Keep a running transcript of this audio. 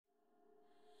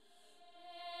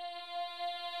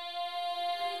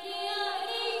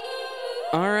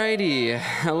Alrighty,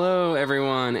 hello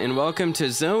everyone, and welcome to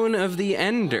Zone of the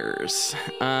Enders.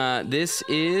 This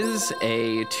is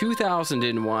a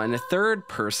 2001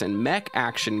 third-person mech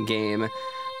action game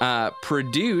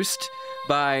produced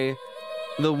by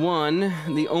the one,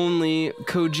 the only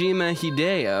Kojima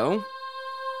Hideo,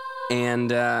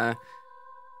 and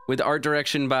with art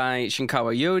direction by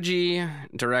Shinkawa Yoji,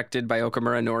 directed by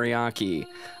Okamura Noriaki.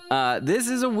 This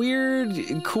is a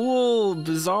weird, cool,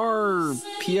 bizarre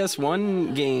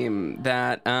PS1 game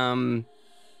that I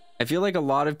feel like a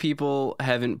lot of people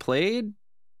haven't played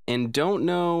and don't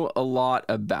know a lot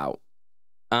about.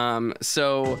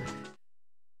 So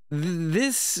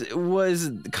this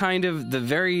was kind of the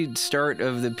very start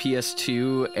of the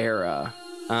PS2 era.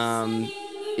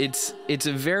 It's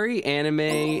a very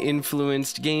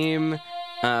anime-influenced game.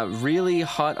 Really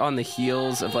hot on the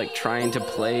heels of like trying to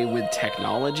play with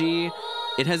technology.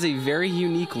 It has a very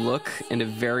unique look and a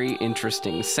very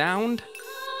interesting sound.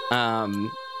 And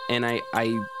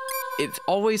it's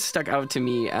always stuck out to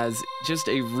me as just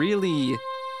a really,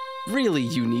 really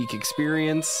unique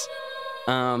experience.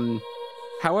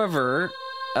 However,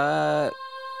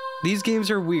 these games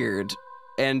are weird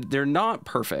and they're not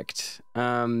perfect.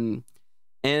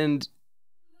 And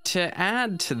to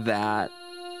add to that,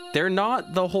 they're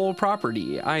not the whole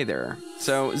property either.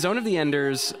 So Zone of the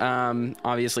Enders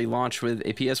obviously launched with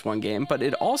a PS1 game, but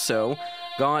it also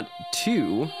got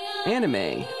 2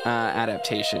 anime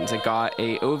adaptations. It got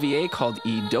a OVA called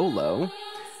Idolo,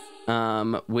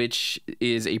 which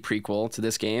is a prequel to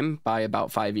this game by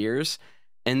about 5 years,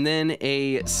 and then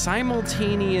a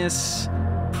simultaneous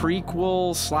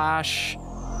prequel slash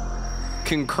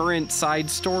concurrent side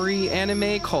story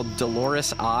anime called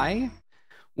Dolorous Eye,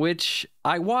 which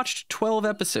I watched 12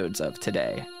 episodes of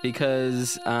today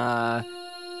because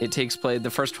it takes place, the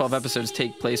first 12 episodes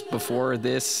take place before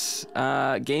this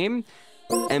game.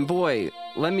 And boy,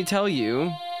 let me tell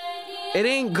you, it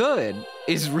ain't good.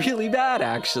 It's really bad,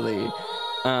 actually.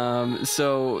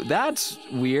 So that's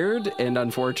weird and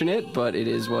unfortunate, but it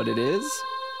is what it is.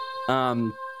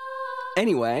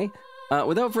 Anyway,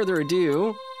 without further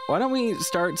ado, why don't we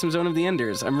start some Zone of the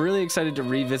Enders? I'm really excited to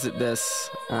revisit this.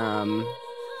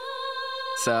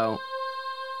 So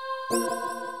all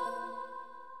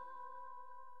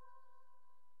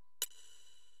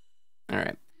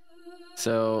right.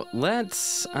 So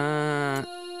let's I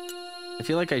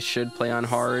feel like I should play on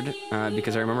hard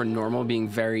because I remember normal being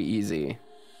very easy.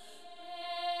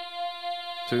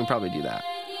 So we can probably do that.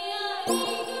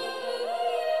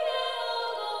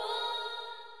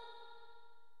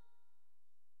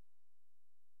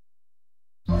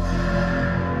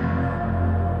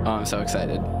 I'm so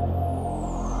excited.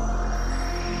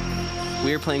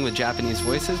 We are playing with Japanese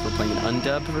voices. We're playing an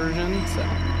undubbed version, so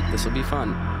this will be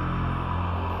fun.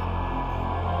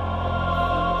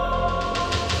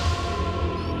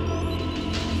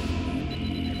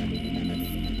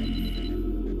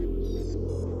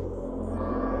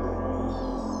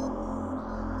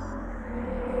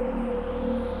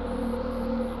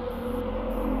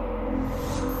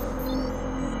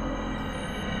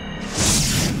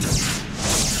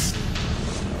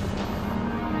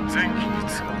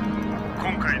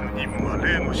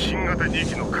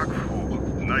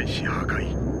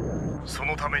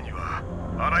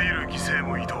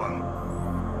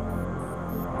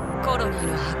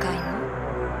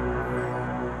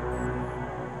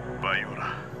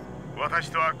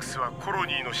コロ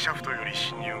ニーのシャフトより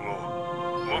侵入後、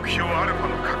目標アルファ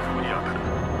の確保に当たる。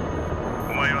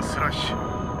お前はスラッシ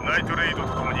ュ、ナイトレイドと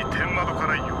ともに天窓か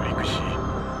ら揚陸し、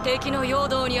敵の陽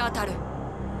動に当たる。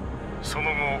そ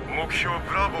の後、目標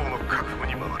ブラボーの確保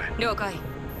に回れ。了解。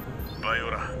バイオ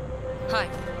ラ。はい。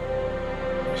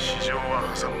市場は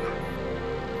挟むな。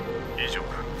以上だ。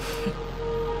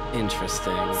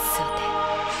Interesting. さ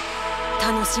て、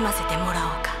楽しませてもらお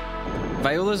うか。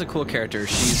Viola's a cool character.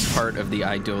 She's part of the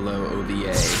Idolo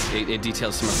OVA. It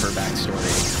details some of her backstory,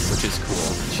 which is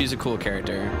cool. She's a cool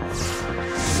character.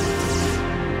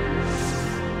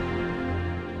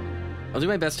 I'll do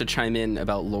my best to chime in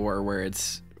about lore where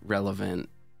it's relevant.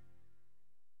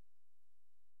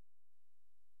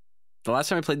 The last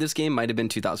time I played this game might have been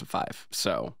 2005,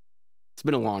 so it's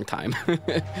been a long time.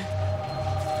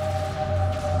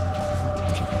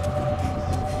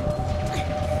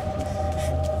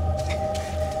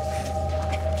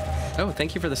 Oh,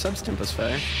 thank you for the subs, Tempus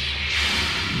Fair.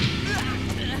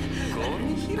 ゴ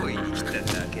ミ拾いに来ただ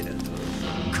けだと。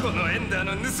このエンダー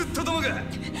の盗っ人どもが。レ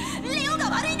オが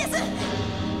悪いんです。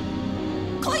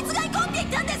こいつが行こうって言っ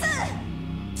たんで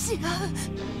す。違う。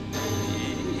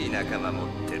いい仲間持っ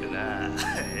てるな。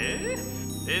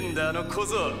エンダーの小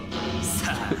僧。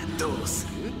さあどうす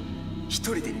る？一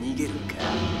人で逃げるか、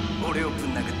俺をぶ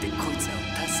ん殴ってこいつらを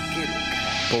助けるか。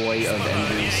 Boy of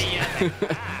Enders.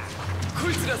 こ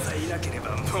いつらさえいなけれ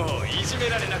ばもういじめ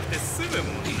られなくて済む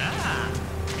もんな。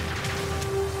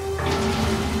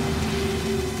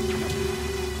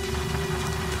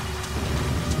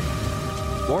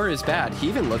War is bad. He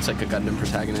even looks like a Gundam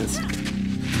protagonist.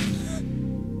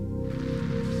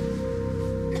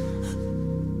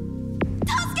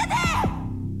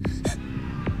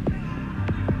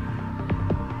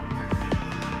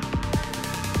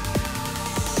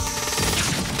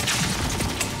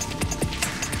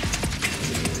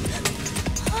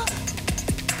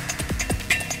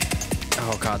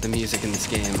 Oh god, the music in this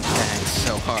game bangs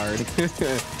so hard.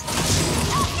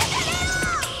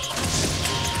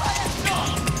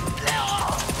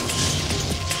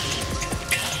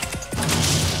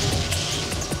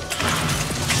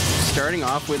 Starting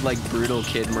off with like brutal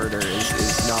kid murder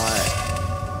is not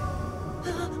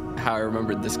how I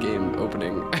remembered this game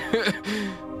opening.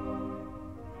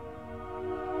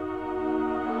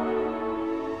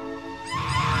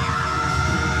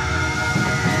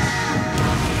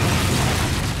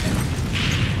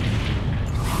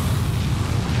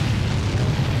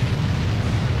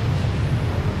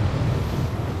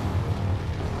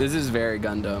 This is very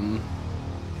Gundam.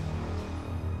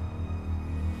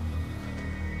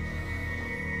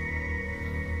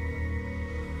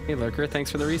 Hey Lurker,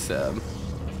 thanks for the resub.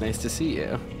 Nice to see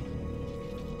you.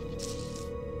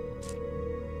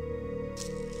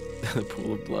 The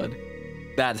pool of blood.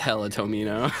 That's hella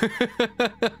Tomino.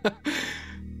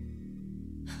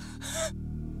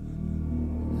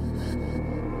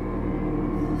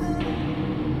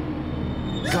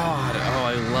 God, oh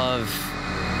I love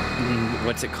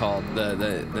what's it called? The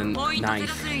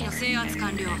knife.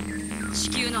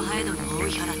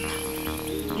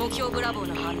 目標ブラボー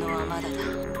の反応はまだだ。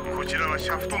こちらは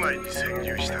シャフト内に潜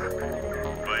入した。バ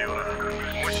イオラ、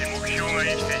もし目標が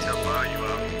生きていた場合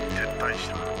は撤退し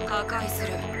た。破壊する。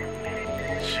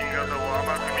新型を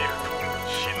甘く見ると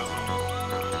死ぬ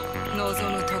ぞ。望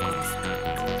むところです。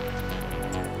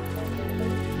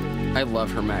I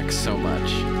love her mech so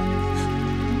much.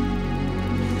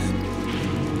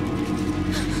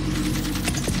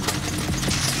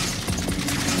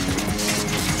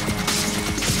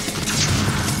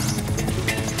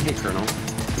 Hey, Colonel.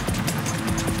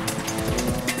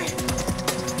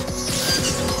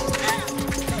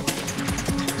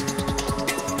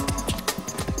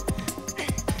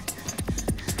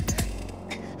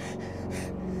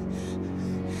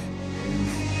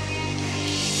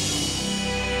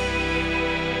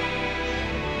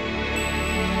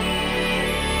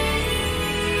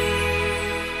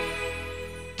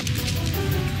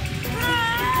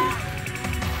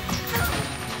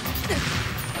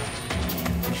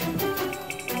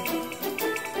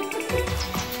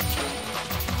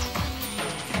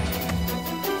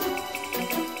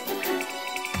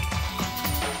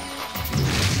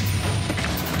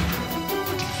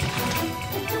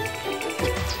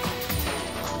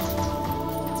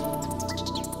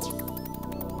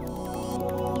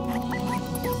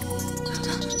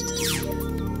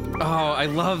 Oh, I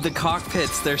love the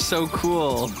cockpits. They're so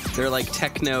cool. They're like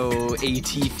techno AT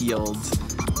fields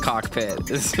cockpit.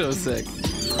 It's so sick.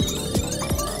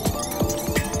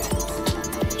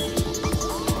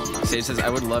 Sage says, I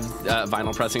would love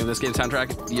vinyl pressing of this game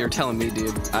soundtrack. You're telling me,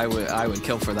 dude. I would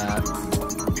kill for that.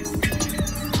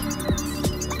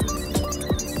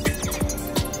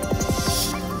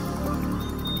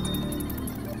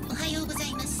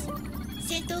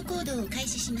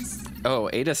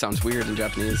 Oh, Ada sounds weird in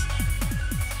Japanese.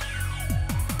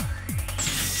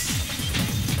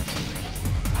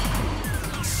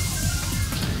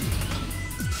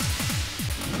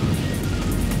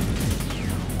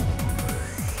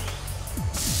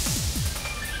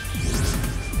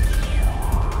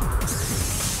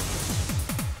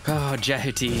 Oh,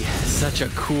 Jehuty, such a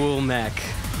cool mech.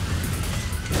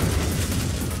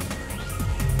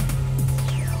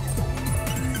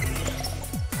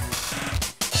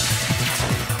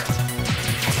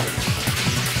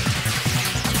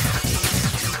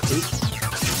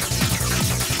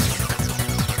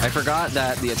 I forgot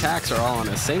that the attacks are all on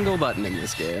a single button in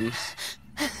this game.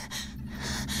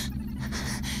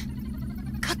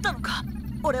 勝ったのか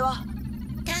俺は。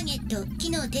ターゲット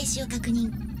機能停止を確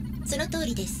認。その通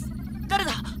りです。誰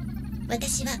だ。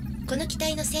私はこの機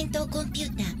体の戦闘コンピュ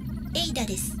ーターエイダ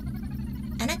です。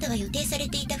あなたは予定され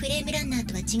ていたフレームランナー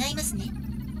とは違いますね。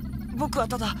僕は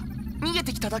ただ逃げ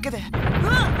てきただけで。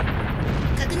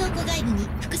格納庫外部に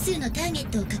複数のターゲッ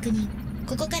トを確認。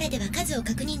ここからでは数を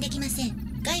確認できませ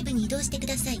ん。外部に移動してく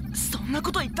ださい。そんな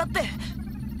こと言ったって。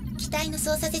機体の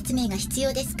操作説明が必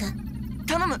要ですか。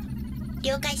頼む。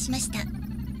了解しました。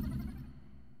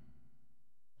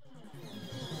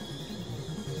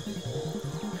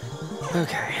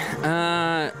 Okay.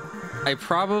 I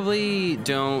probably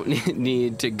don't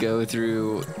need to go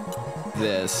through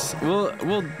this.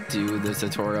 We'll do the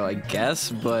tutorial, I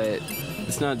guess, but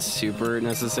it's not super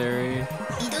necessary.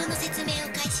 移動の説明を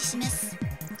開始します。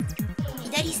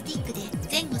左スティックで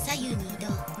前後左右に移動。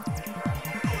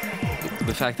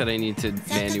 The fact that I need to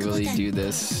manually do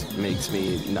this makes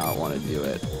me not want to do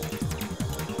it.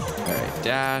 Alright,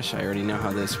 dash. I already know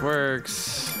how this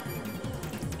works.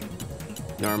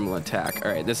 Normal attack.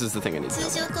 Alright, this is the thing I need to 通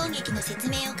常攻撃の説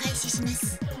明を開始しま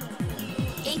す。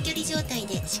遠距離状態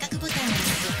で四角ボタンを押し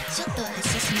てショットを発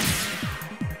射しま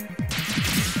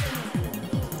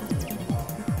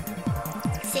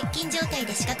す。接近状態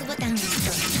で四角ボタンを押す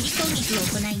と切り攻撃を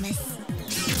行います。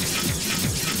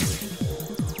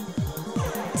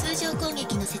通常攻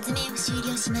撃の説明を終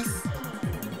了します。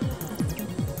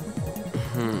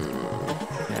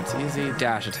 That's easy.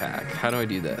 Dash attack. How do I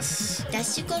do this? ダッ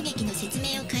シュ攻撃の説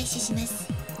明を開始します。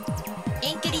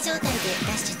遠距離状態で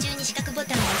ダッシュ中に四角ボ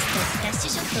タンを押すとダッシュ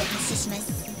ショットを発射しま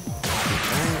す。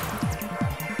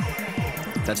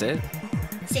 That's it?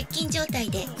 接近状態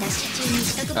でダッシュ中に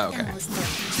四角ボタンを押すと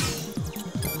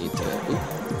Need to,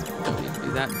 don't need to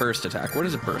do that. Burst attack. What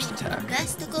is a burst attack? バー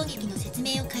スト攻撃の説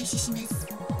明を開始します。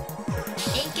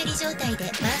遠距離状態で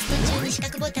バースト中に四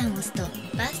角ボタンを押すと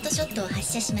バーストショットを発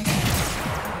射します。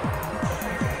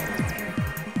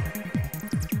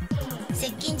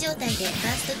接近状態でバー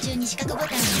スト中に四角ボタン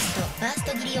を押すとバース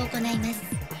ト切りを行います。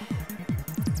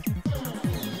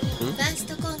バース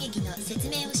ト攻撃の説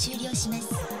明を終了します。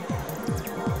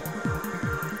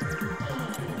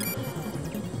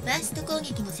バースト攻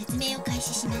撃の説明を開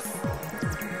始します。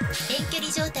遠距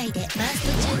離状態でバース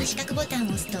ト中に四角ボタンを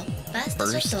押すとバースト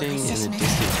ショットを発射します。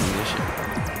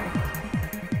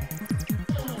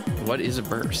 What is a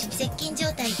burst? 接近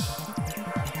状態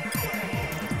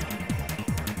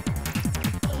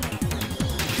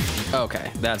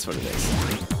Okay, that's what it is.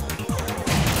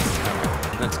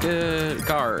 That's good.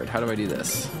 Guard. How do I do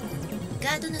this?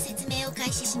 ガードの説明を開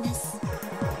始します。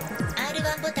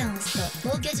R1 ボタンを押すと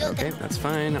防御状態 Okay, that's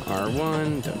fine.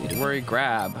 R1. Don't need to worry.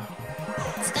 Grab.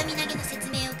 つかみ投げの説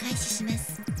明を開始しま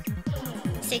す。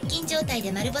接近状態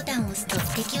で丸ボタンを押すと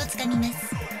敵をつかみます。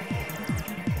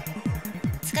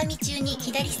つかみ中に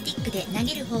左スティックで投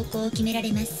げる方向を決めら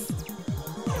れます。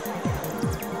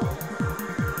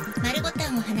丸ボタ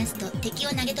ンを離すと敵を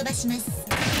投げ飛ばします。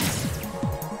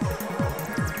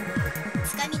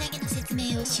つかみ投げの説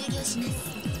明を終了します。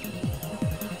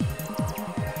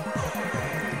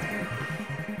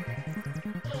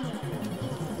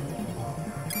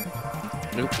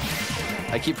 Nope.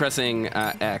 I keep pressing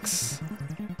X.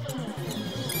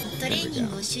 トレーニン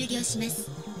グを終了します。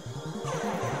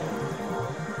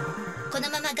この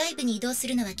まま外部に移動す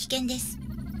るのは危険です。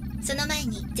その前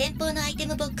に前方のアイテ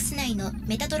ムボックス内の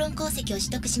メタトロン鉱石を取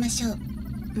得しましょう。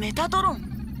メタトロン。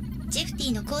ジェフテ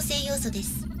ィの構成要素で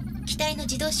す。機体の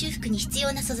自動修復に必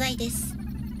要な素材です。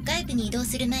外部に移動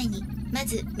する前にま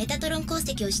ずメタトロン鉱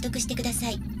石を取得してくださ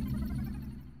い。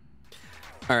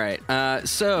 All right.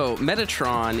 So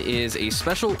Metatron is a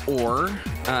special ore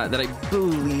that I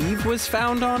believe was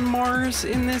found on Mars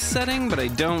in this setting, but I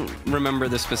don't remember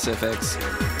the specifics.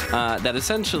 That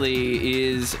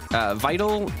essentially is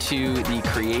vital to the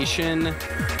creation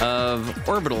of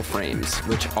orbital frames,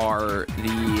 which are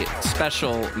the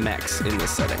special mechs in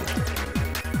this setting.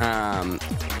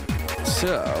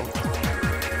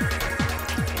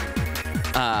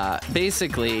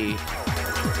 Basically,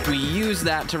 we use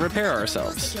that to repair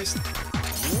ourselves.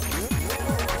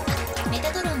 メ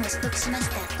タトロンを取得しまし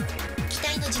た。機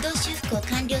体の自動修復を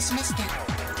完了しました。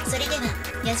それでは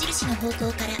矢印の方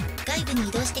向から外部に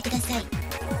移動してください。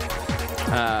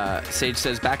Sage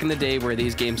says, back in the day where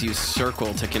these games use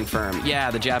circle to confirm.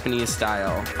 Yeah, the Japanese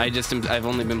style. I've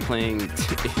only been playing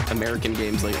American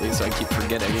games lately, so I keep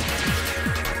forgetting.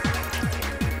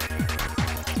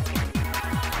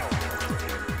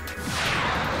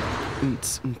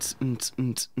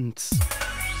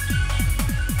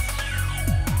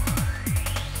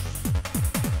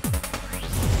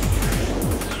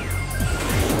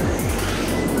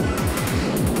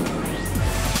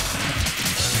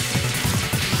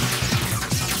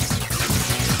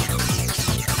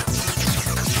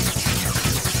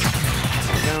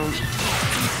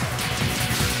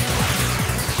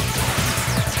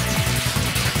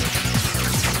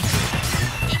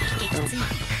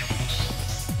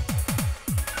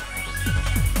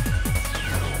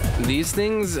 These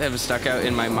things have stuck out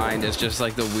in my mind as just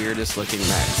like the weirdest looking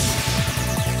mechs.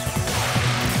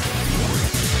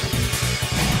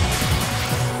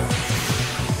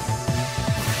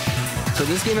 So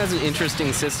this game has an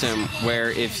interesting system where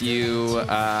if you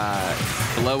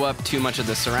blow up too much of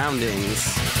the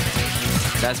surroundings,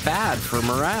 that's bad for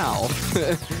morale.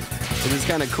 It is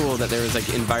kind of cool that there was like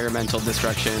environmental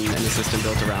destruction and a system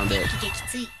built around it.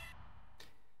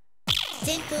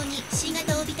 前方に C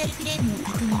型オービタルフレームを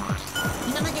確認。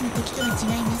今までの敵とは違い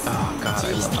ます。 Oh god,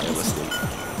 I love how they listen.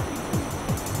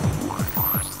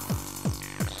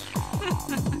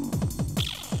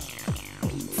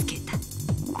 見つけた。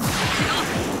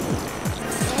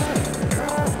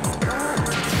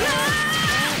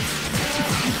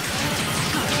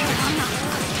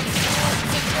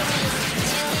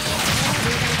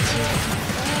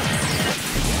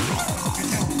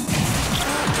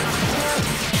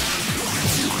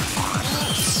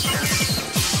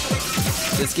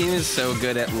This game is so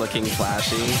good at looking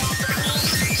flashy.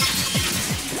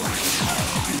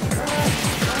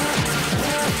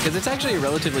 Because it's actually a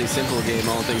relatively simple game,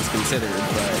 all things considered, but...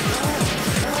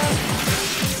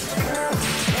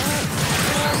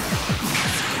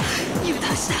 油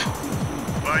断した。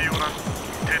バイオラ、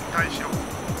撤退しろ。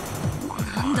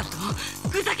なんだと？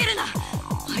ふざけるな。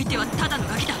相手はただの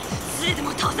ガキだ。素手で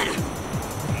も倒せる。も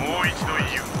う一度言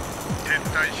う。撤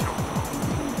退しろ。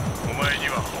お前に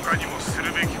は他にもす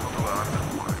るべきことがあるだろう。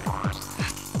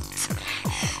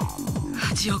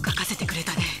恥をかかせてくれ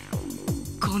たね。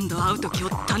今度会う時を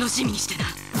楽しみにしてな。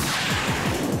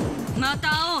また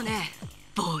会おうね、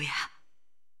坊や。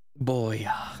Boy.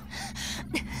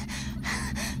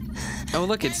 Oh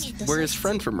look, it's where his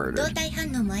friend for murder. 動体反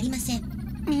応もありません。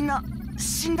みんな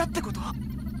死んだってこと？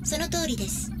その通りで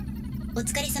す。お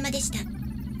疲れ様でした。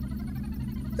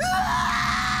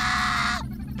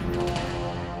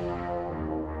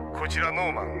こちらノ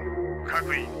ーマン、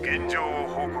各員現状を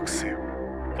報告せよ。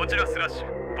こちらスラッシ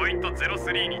ュ、ポイント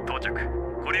03に到着。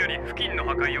これより付近の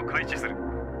破壊を開始する。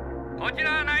こち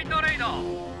らナイトレイド、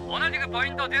同じくポ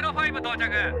イント05到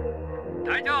着。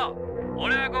隊長、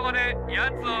俺はここで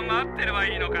奴を待ってれば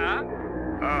いいのか？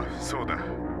ああ、そうだ。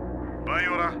バイ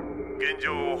オラ、現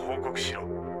状を報告しろ。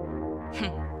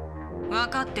分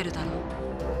かってるだろ。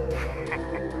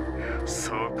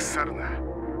そう腐るな。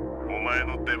お前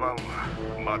の出番は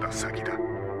まだ先だ。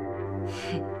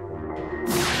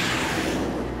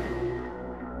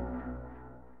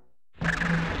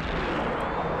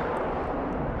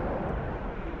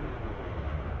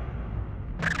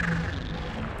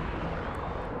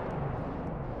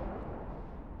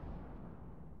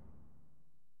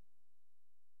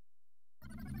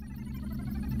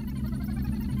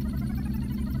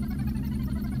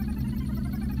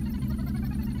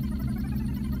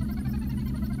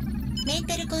メン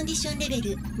タルコンディションレベ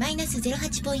ル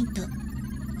-08ポイント。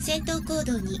戦闘行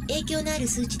動に影響のある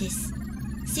数値です。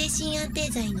精神安定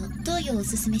剤の投与をお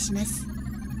勧めします。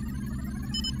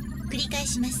繰り返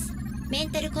します。メ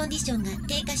ンタルコンディションが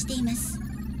低下しています。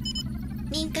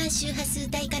民間周波数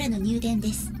帯からの入電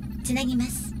です。つなぎま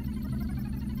す。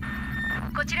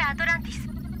こちらアトランティス。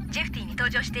ジェフティに登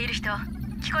場している人、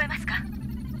聞こえますか？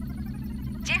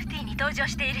ジェフティに登場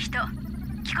している人、聞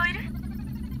こえる？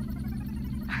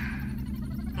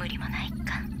無理もない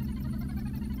か。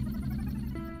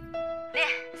ね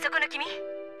え、そこの君、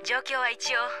状況は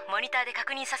一応モニターで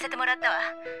確認させてもらったわ。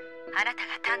あなた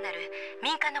が単なる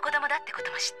民間の子供だってこ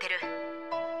とも知ってる。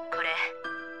これ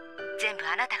全部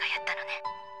あなたがやったのね。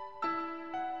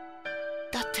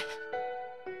だって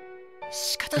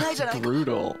仕方ないじゃないか。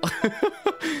Brutal.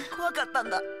 怖かったん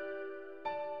だ。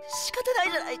仕方な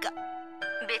いじゃないか。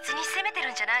別に責めて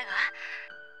るんじゃないわ。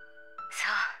そ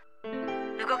う、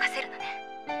動かせるのね。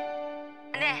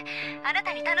ねえ、あな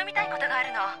たに頼みたいことがあ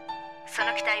るの。そ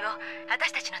の機体を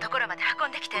私たちのところまで運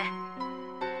んできて。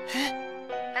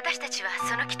私たちは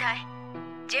その機体、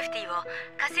ジェフティを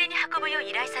火星に運ぶよう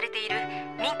依頼されている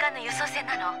民間の輸送船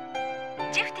なの。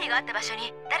ジェフティがあった場所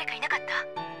に誰かいなかった？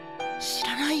知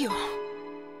らないよ。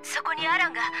そこにアラ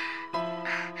ンが、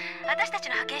私たち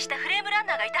の派遣したフレームラン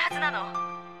ナーがいたはずなの。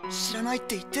知らないっ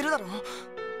て言ってるだろ。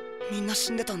みんな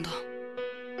死んでたんだ。そう。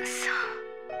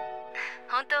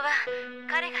本当は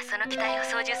彼がその機体を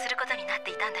操縦することになっ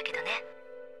ていたんだけどね。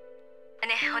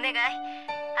ねえ、お願い。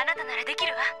あなたならでき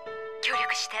るわ。協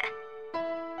力して。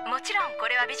もちろんこ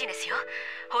れはビジネスよ。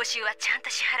報酬はちゃんと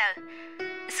支払う。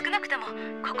少なくとも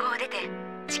ここを出て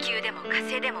地球でも火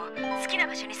星でも好きな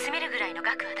場所に住めるぐらいの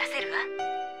額は出せるわ。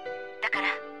だから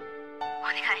お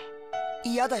願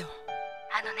い。嫌だよ。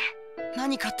あのね。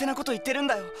何勝手なこと言ってるん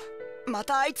だよ。ま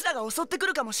たあいつらが襲ってく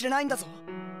るかもしれないんだぞ。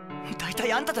大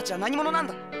体あんたたちは何者なん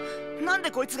だ。なんで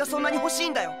こいつがそんなに欲しい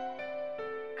んだよ。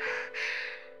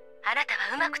あなた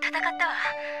はうまく戦ったわ。もう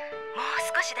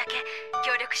少しだけ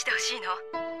協力してほしいの。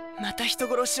また人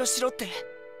殺しをしろって。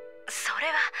それ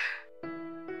は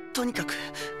とにかく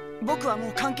僕はも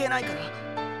う関係ないか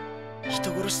ら、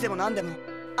人殺しでも何でも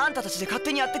あんたたちで勝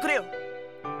手にやってくれよ。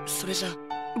それじゃ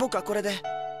僕はこれで。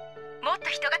もっと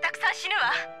人がたくさん死ぬわ。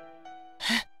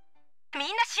みん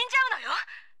な死んじゃうのよ。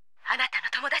あなたの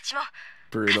友達も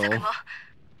家族も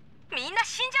みんな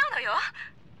死んじゃうのよ。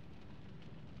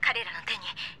彼らの手に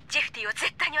ジェフティを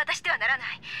絶対に渡してはならな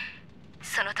い。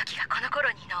その時がこのコロ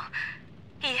ニーの、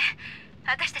いえ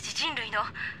私たち人類の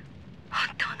本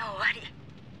当の終わり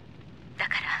だ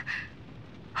から、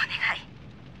お願い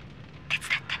手伝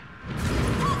って。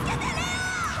助けてレオ！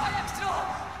早くしろ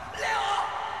レオ！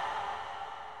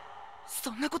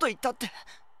そんなこと言ったって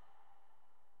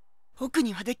僕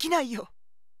にはできないよ。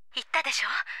言ったでしょ、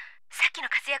さっきの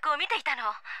活躍を見ていたの。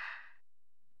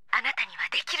あなたには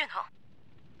できるの。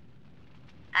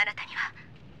あなたには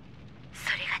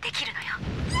それができるのよ。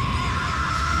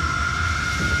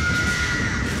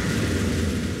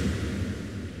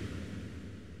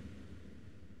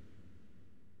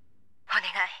お願い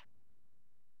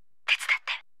手伝っ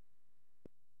て。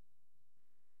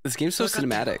 This game's so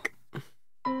cinematic.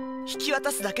 引き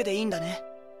渡すだけでいいんだね。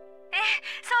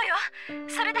そうよ、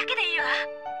それだけでいいわ。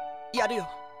やるよ。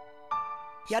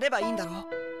やればいいんだろう。あり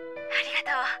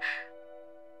がと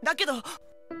う。だけど言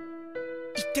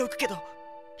っておくけど、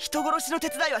人殺しの手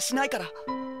伝いはしないから。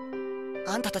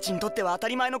あんたたちにとっては当た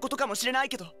り前のことかもしれない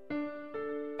けど、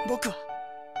僕は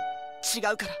違うか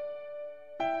ら。分かっ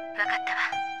た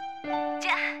わ。じ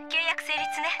ゃあ契約成立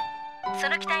ね。そ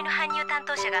の機体の搬入担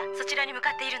当者がそちらに向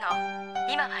かっているの。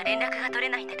今は連絡が取れ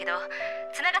ないんだけど、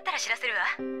繋がったら知らせるわ。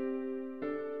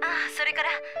ああ、それから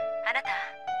あなた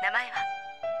名前は？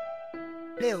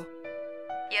レオ。よ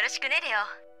ろしくねレオ。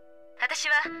私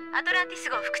はアトランティス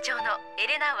号副長のエ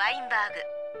レナ・ワインバーグ。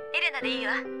エレナでいい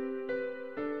わ。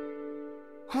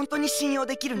本当に信用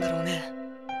できるんだろうね。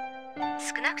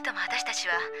少なくとも私たち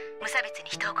は無差別に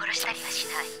人を殺したりはし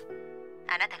ない。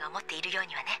あなたが思っているよう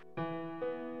にはね。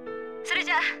それ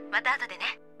じゃあまた後で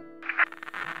ね。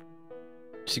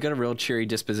She's got a real cheery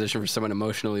disposition for someone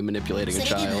emotionally manipulating a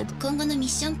それでは child. 今後のミッ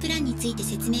ションプランについて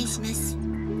説明します。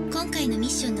今回のミッ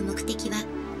ションの目的は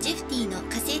ジェフティの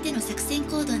火星での作戦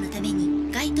行動のため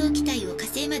に該当機体を火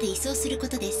星まで移送するこ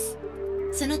とです。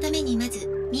そのためにまず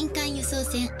民間輸送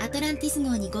船アトランティス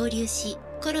号に合流し、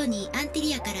コロニーアンティ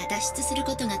リアから脱出する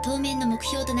ことが当面の目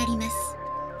標となりま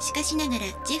す。しかしながら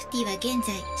ジェフティは現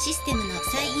在システムの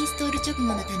再インストール直後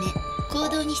のため、行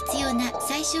動に必要な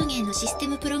最小限のシステ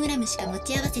ムプログラムしか持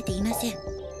ち合わせていません。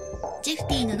ジェフ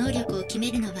ティの能力を決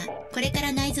めるのはこれか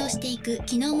ら内蔵していく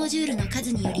機能モジュールの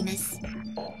数によります。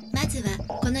まずは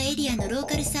このエリアのロー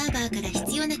カルサーバーから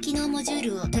必要な機能モジュー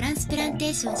ルをトランスプランテ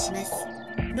ーションします。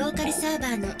ローカルサーバ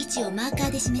ーの位置をマーカ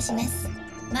ーで示します。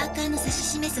マーカーの指し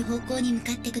示す方向に向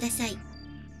かってください。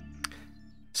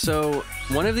So,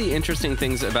 one of the interesting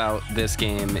things about this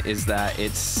game is that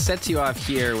it sets you off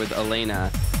here with Elena,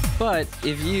 but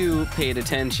if you paid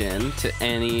attention to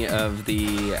any of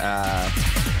the,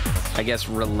 I guess,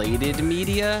 related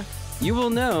media, you will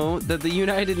know that the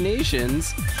United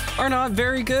Nations are not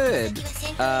very good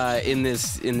in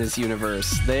this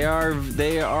universe. They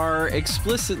are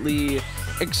explicitly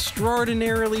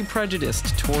extraordinarily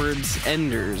prejudiced towards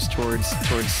Enders, towards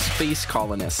space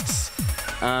colonists.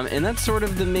 And that's sort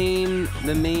of the main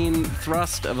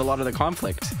thrust of a lot of the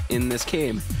conflict in this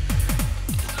game.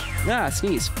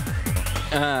 Sneeze.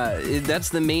 That's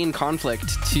the main conflict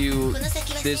to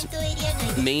this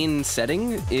main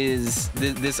setting, is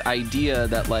this idea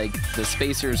that like the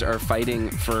spacers are fighting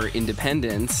for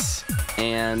independence,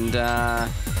 and the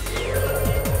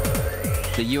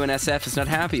UNSF is not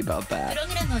happy about that. プロ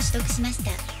グラムを取得しました。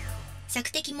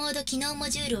索敵モード機能モ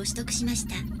ジュールを取得しまし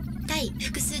た。対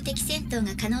複数的戦闘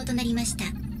が可能となりました。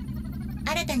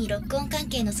新たにロックオン関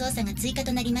係の操作が追加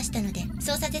となりましたので、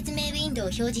操作説明ウィンドウを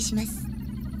表示します。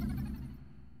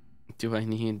Do I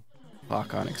need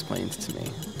lock-on explains to me?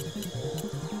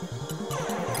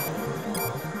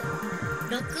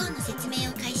 ロックオンの説明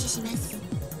を開始します。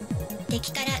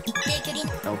敵から一定距離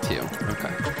L2. Okay.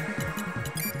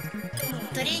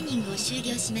 トレーニングを終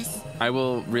了します。I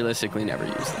will realistically never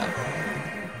use that.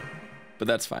 But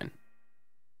that's fine.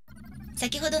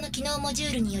 先ほどの機能モジュ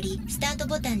ールによりスタート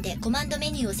ボタンでコマンド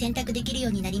メニューを選択できるよ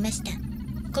うになりました。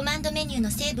コマンドメニューの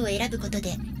セーブを選ぶこと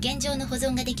で現状の保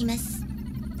存ができます。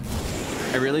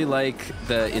I really like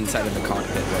the inside of the cockpit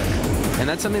look. And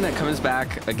that's something that comes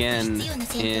back again 必要な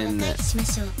戦闘を in 回避しま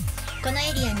しょう。この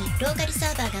エリアにローカルサ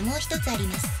ーバーがもう一つあり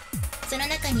ます。その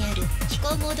中にある飛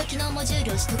行モード機能モジュー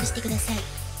ルを取得してください。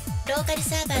ローカル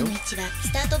サーバーの位置は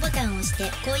スタートボタンを押して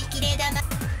広域レーダーマッ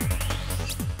プ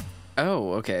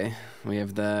Oh, okay. We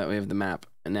have the map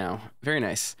now. Very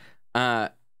nice.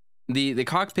 the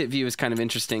cockpit view is kind of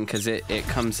interesting because it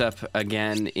comes up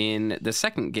again in the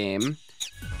second game,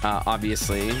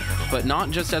 obviously, but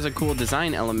not just as a cool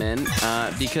design element,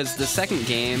 because the second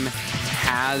game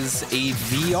has a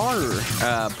VR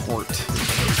port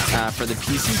for the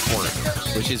PC port,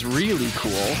 which is really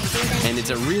cool, and it's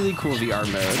a really cool VR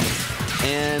mode,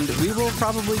 and we will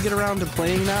probably get around to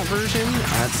playing that version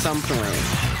at some point.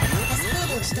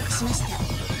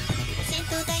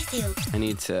 I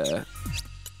need to...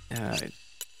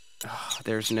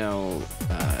 there's no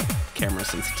camera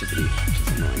sensitivity, which is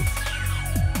annoying.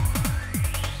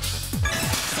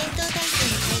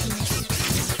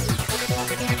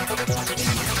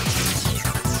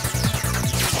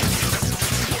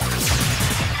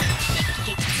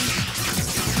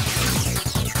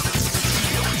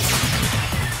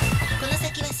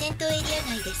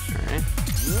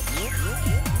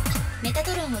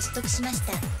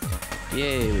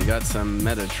 Yay, we got some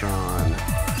Metatron.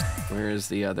 Where is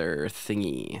the other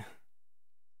thingy?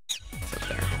 It's up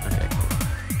there. Okay, cool.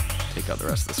 Take out the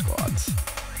rest of the squads.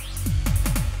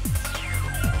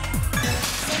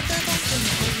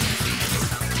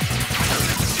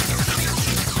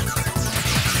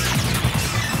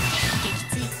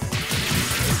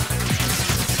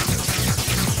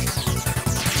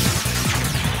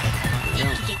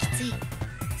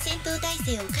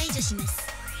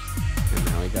 And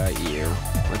now we got you.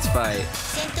 Let's fight.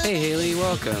 Hey Haley,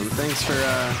 welcome. Thanks for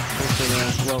the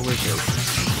well wishes.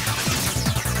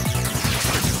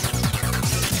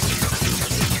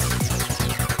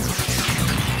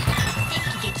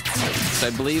 So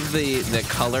I believe the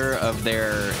color of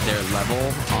their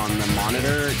level on the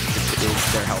monitor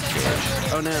is their health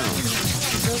gauge. Oh no.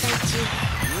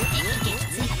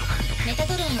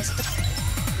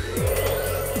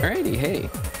 Alrighty, hey.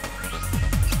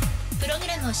 プログ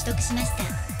ラムを取得しました。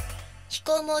飛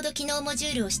行モード機能モジ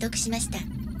ュールを取得しました。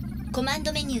コマン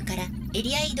ドメニューからエ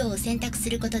リア移動を選択す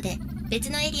ることで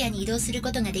別のエリアに移動する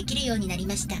ことができるようになり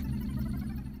ました。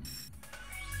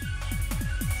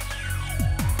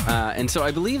And so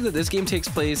I believe that this game takes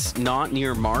place not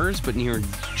near Mars, but near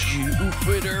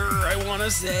Jupiter, I want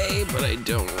to say, but I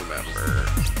don't remember.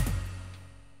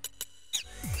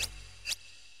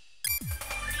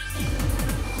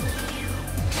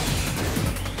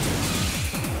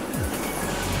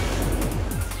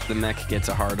 The mech gets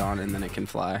a hard-on and then it can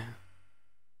fly.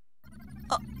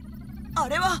 あ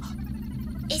れは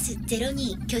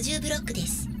S02 居住ブロックで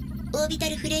す。オービタ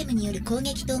ルフレームによる攻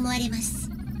撃と思われます。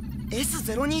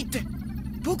S02 って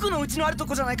僕の家のあると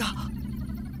こじゃないか。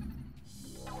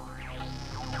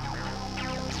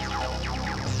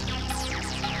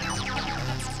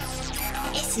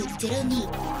S02 居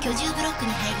住ブロック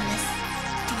に入ります。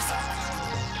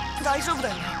大丈夫だ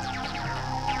よね。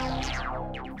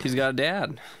He's got a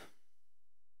dad.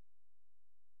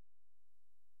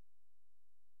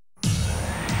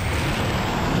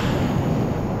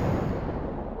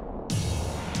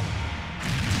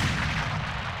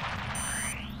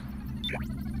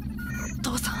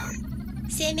 Tosa.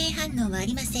 生命反応はあ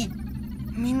りません。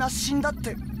みんな死んだっ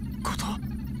てこと？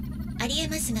ありえ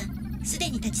ますが、すで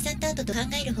に立ち去った後と考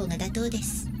える方が妥当で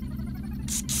す。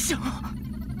ちきしょう。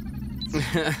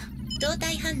動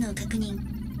体反応確認。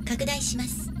拡大しま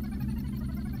す。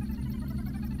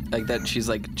Like that, she's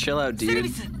like, chill out,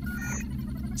 dude.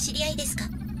 知り合いですか？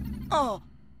ああ。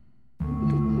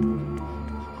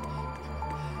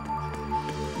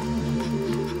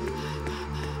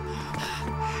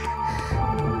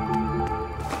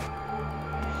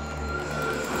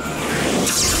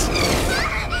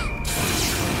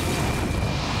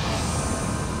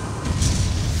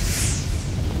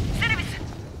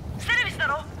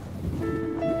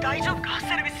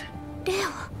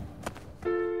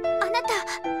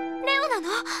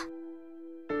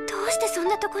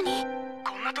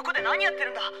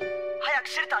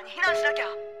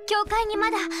教会にま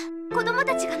だ子供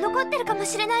たちが残ってるかも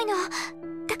しれないの。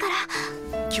だか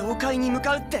ら教会に向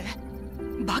かうって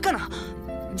バカな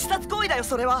自殺行為だよ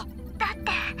それは。だっ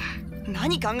て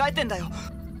何考えてんだよ。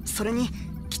それに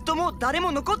きっともう誰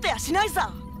も残ってやしない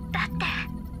さ。だって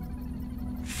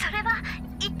それは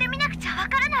言ってみなくちゃわ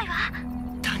からないわ。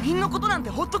他人のことなんて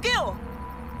ほっとけよ。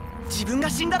自分が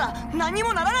死んだら何に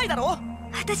もならないだろ。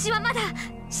私はまだ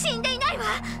死んでいないわ。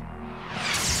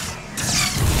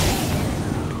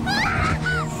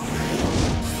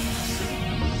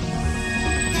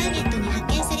ターゲットに発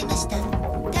見されました。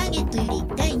ターゲットより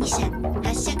第2射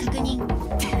発射確認。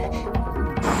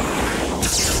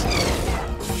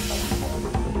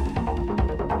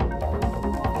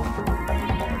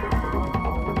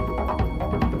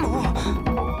も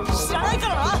う知らないか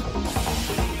らな。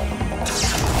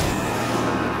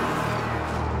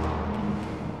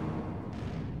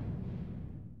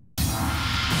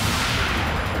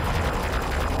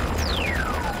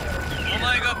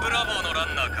ブラボーのラ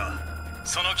ンナーか。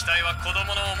その機体は子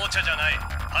供のおもちゃじゃない。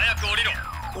早く降りろ。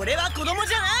俺は子供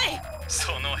じゃない。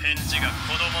その返事が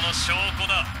子供の証拠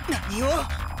だ。何を。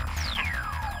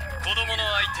子供の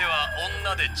相手は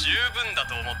女で十分だ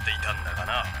と思っていたんだが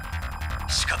な。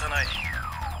仕方ない。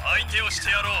相手をして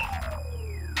やろう。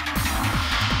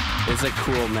It's a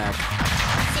cool mech.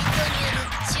 戦闘による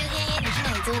周辺への被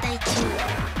害増大中。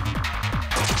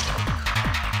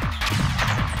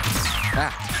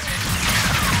Ah.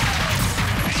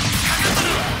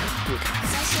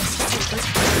 最小指数 50%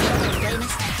 を超えま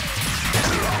した。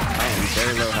I am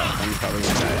very low health. I'm probably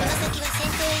gonna こ die. の先は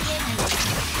戦闘エリア内です。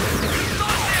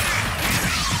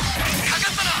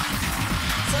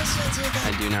損傷重大。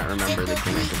 I do not 戦 remember 闘 the 区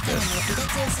gimmick 域 of からの this. 離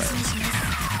脱をお勧めします。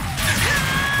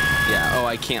 Yeah, oh,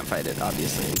 I can't fight it,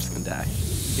 obviously. I'm just gonna die.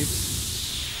 Oops.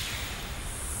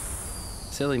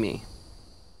 Silly me.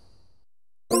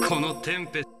 このテン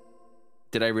ペ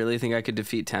Did I really think I could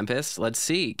defeat Tempest? Let's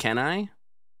see. Can I?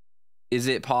 Is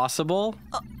it possible?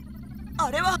 あ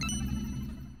れは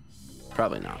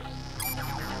Probably not.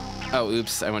 Oh,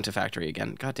 oops. I went to factory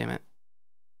again. God damn it.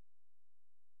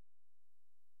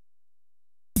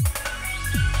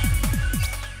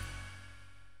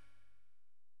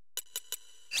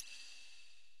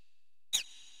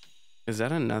 Is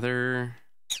that another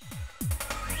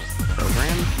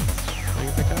program I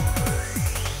can pick up?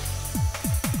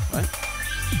 What?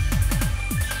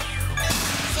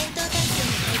 戦闘態勢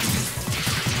に入ります。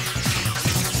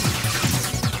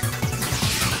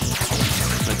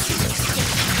 Let's see this.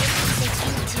 接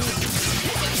近中。戦闘に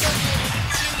よる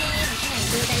周辺への被害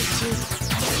増大中。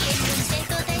敵援軍戦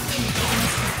闘態勢に入りま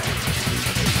した。敵撃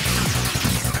墜。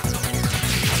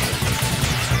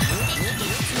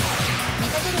メ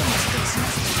ガドローンを取得しまし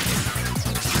た。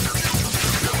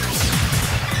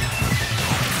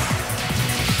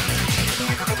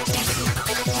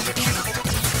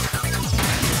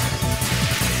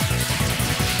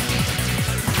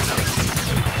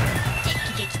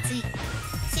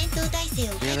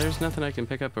 Yeah, there's nothing I can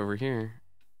pick up over here.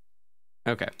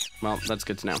 Okay, well, that's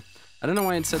good to know. I don't know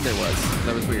why it said there was.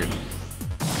 That was weird.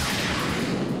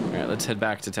 Alright, let's head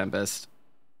back to Tempest.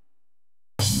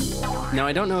 Now,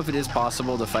 I don't know if it is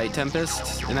possible to fight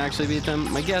Tempest and actually beat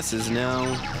them. My guess is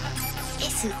no.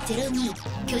 Z.O.E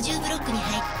居住ブロックに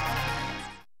入る。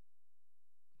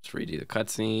 Let's redo the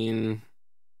cutscene.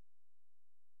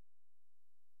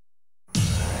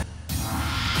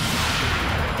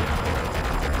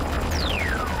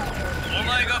 お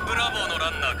前がブラボーのラ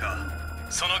ンナーか。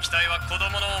その機体は子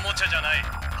供のおもちゃじゃない。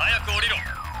早く降りろ。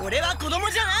俺は子供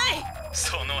じゃない。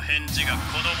その返事が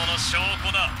子供の証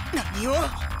拠だ。何を。子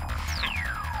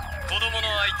供の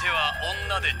相手は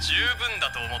女で十分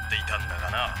だと思っていたんだが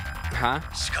な。 Huh?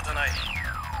 仕方ない。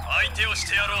相手をし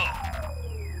てやろう。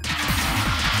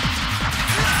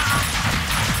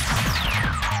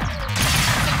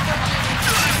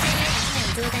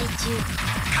増大中。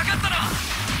かかったな。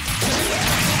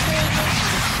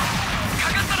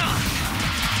かかったな。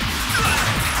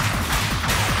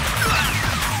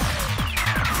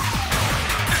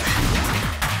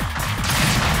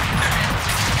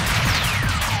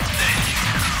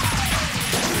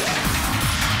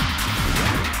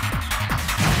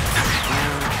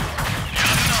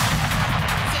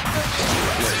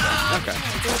Okay,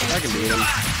 I can beat him.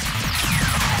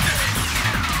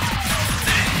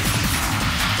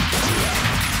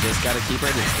 Just gotta keep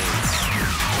our distance.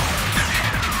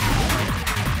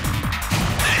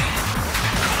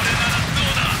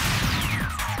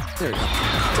 There we go.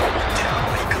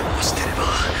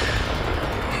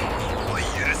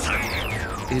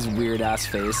 His weird ass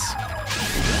face.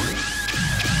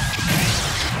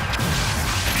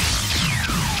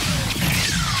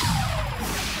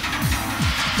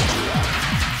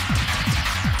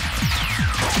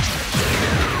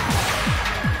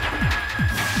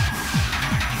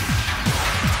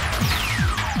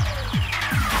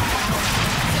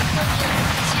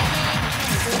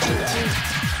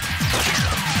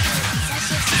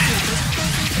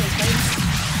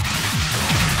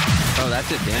 Oh, that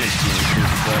did damage to me.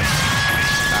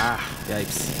 Ah,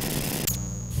 yikes.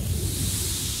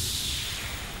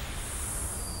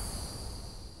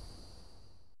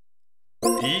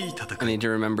 I need to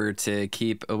remember to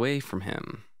keep away from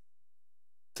him.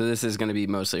 So this is going to be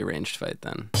mostly a ranged fight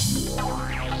then.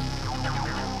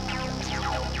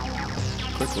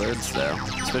 Quick loads though,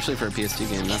 especially for a PS2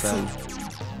 game, not bad.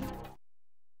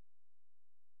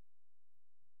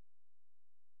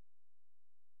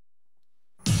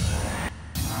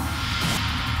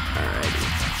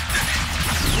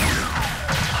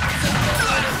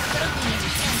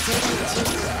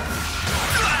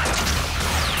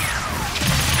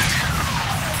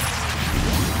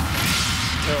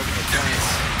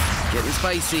 Getting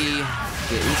spicy.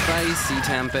 Getting spicy,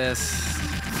 Tempest.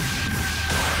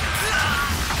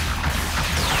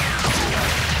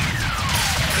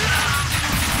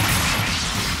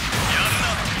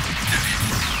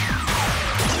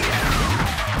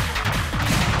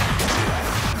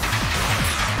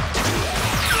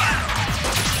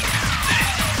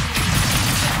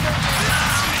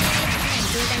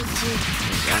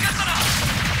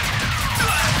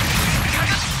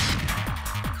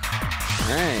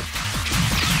 All right.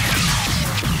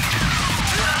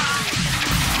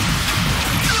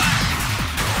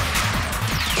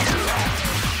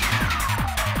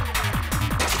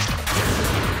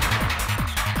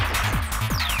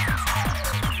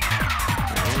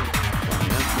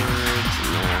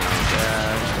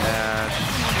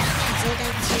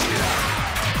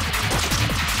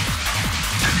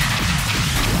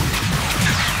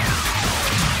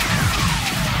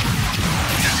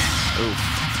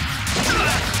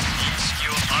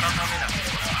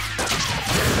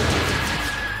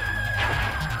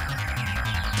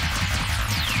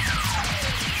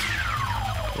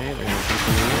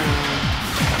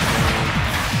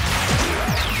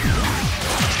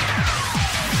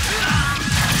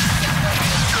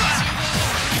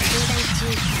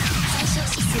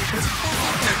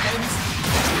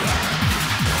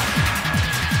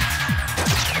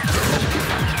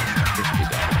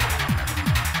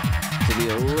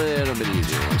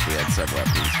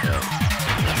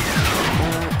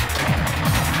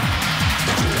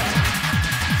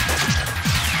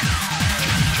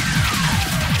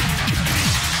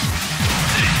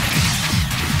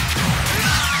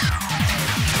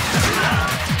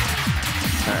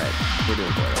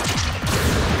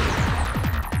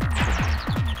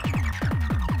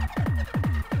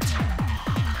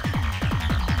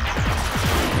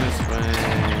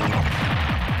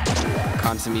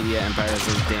 Media Empire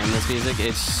says, damn, this music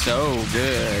is so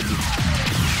good.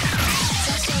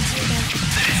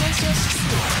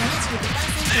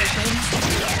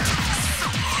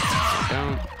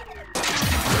 Don't.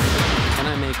 Can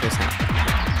I make this happen?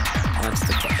 That's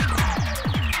the question.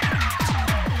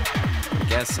 My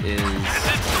guess is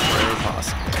very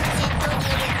possible.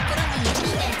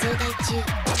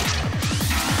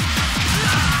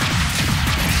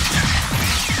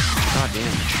 God damn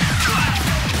it.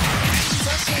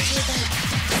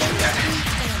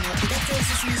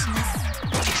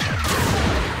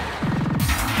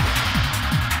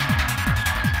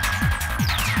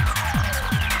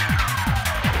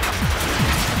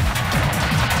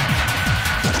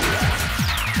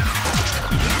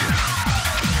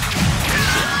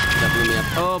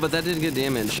 Oh, but that did good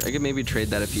damage. I could maybe trade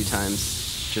that a few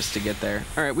times just to get there.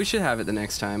 All right, we should have it the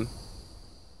next time.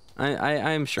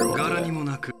 I'm sure we'll do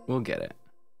it. We'll get it.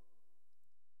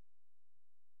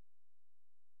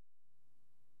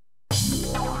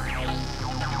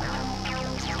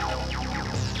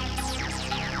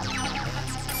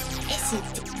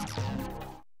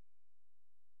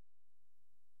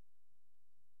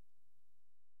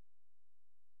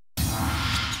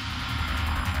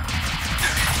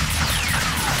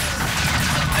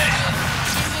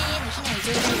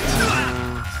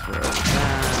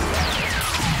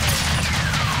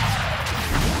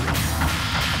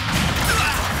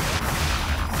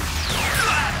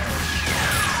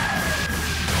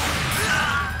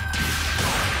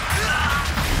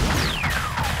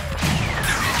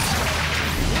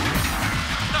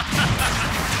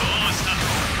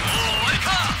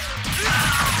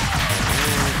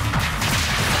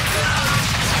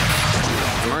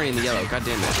 God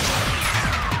damn it.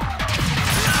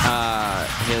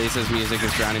 Haley says music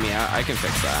is drowning me out. I can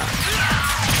fix that.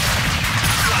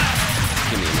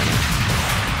 Give me a minute.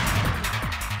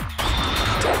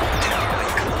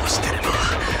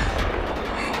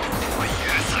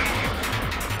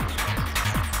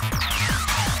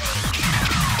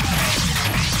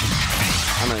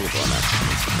 I'm gonna get blown up.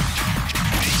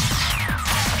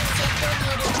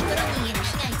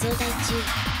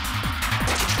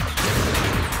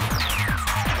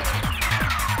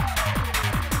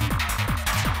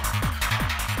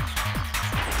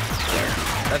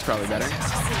 That's probably better.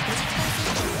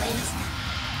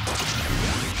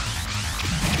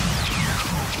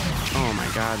 Oh my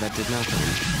god, that did nothing.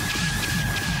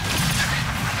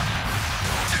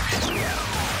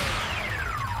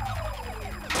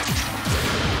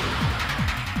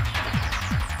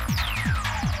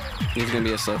 It's gonna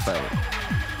be a slow fight.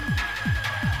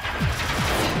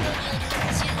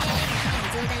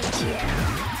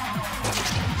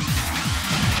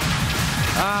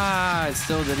 Ah, it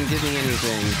still didn't give me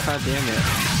anything. God damn it.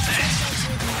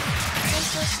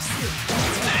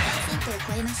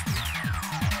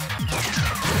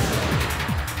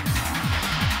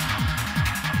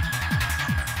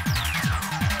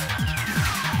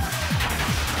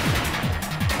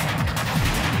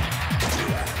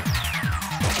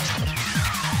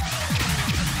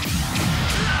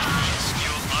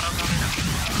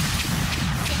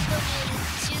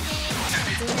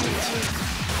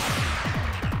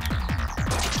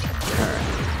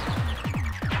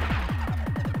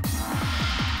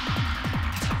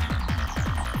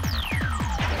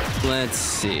 Let's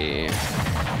see.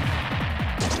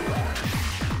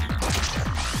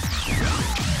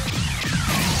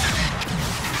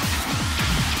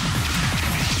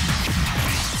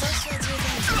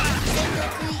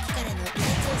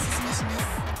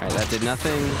 Alright, that did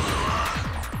nothing.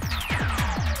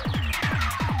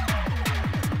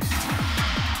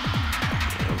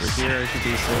 Over here I should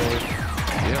be safe.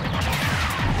 Yep.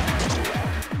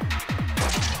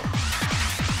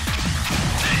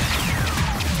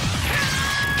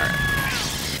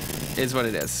 Is what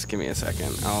it is. Give me a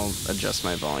second. I'll adjust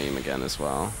my volume again as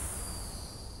well.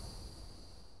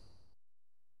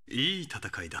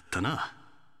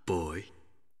 Boy.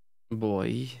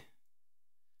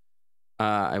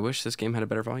 I wish this game had a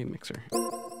better volume mixer.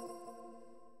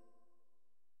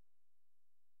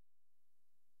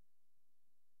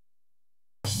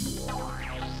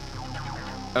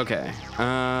 Okay.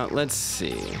 Let's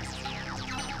see.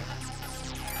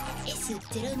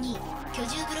 Z.O.E 居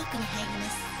住ブロックに入りま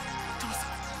す。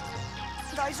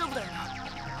大丈夫だよな。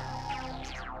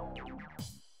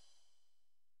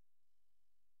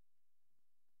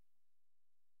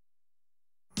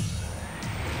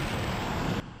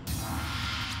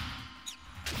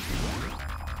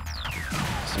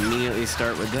Just immediately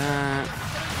start with that.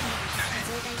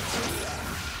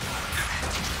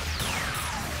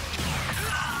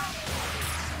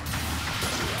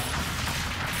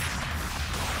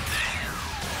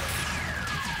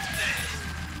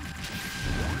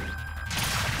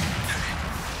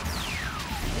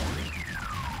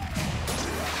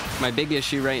 My big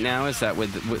issue right now is that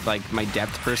with like my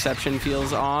depth perception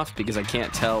feels off because I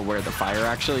can't tell where the fire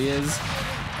actually is.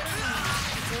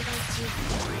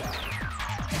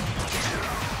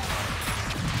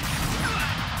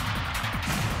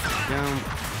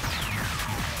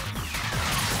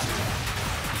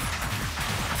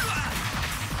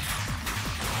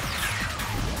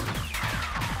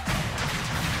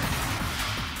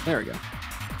 There we go.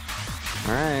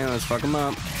 All right, let's fuck them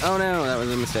up. Oh no, that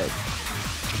was a mistake.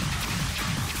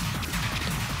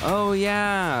 Oh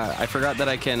yeah, I forgot that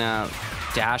I can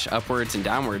dash upwards and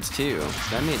downwards too.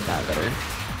 That made that better.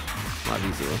 A lot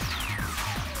easier.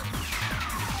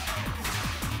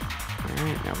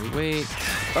 Alright, now we wait.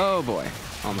 Oh boy,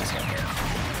 almost got there.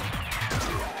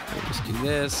 We'll just do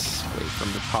this, wait for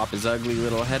him to pop his ugly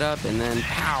little head up, and then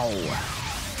pow!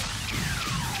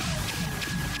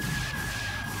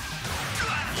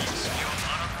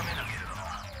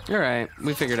 Alright,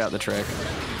 we figured out the trick.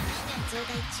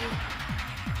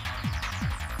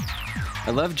 I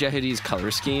love Jehuty's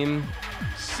color scheme.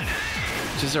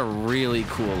 Just a really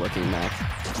cool looking mech.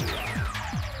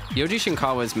 Yoji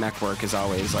Shinkawa's mech work is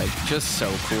always like just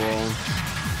so cool.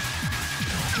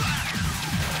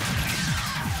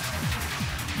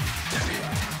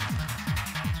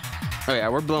 Oh yeah,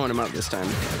 we're blowing him up this time.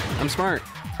 I'm smart.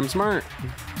 I'm smart.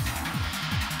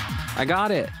 I got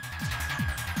it.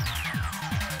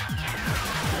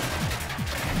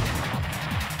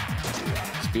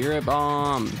 Spirit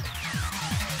bomb.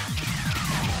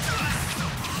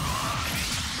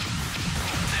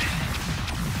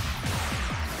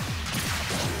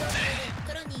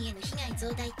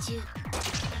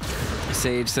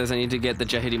 Sage says I need to get the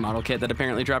Jehuty model kit that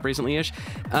apparently dropped recently-ish.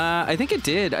 I think it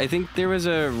did. I think there was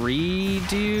a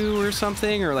redo or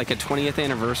something, or like a 20th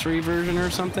anniversary version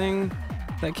or something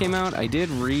that came out. I did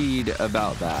read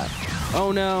about that.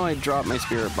 Oh no, I dropped my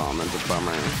spirit bomb. That's a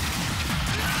bummer.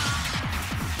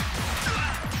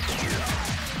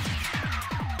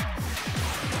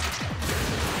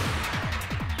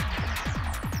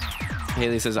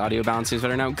 Haley says audio balance seems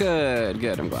better now. Good,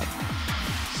 good. I'm glad.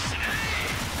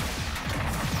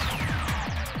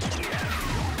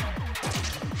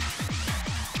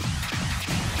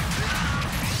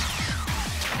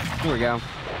 Here we go.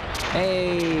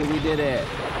 Hey, we did it.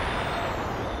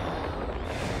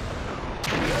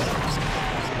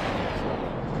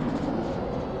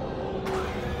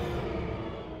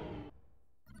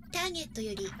 Target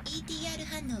より ETR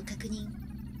反応確認。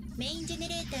メインジェネ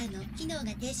レーターの機能が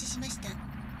停止しました。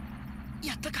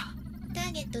やったか。タ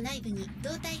ーゲット内部に動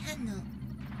体反応。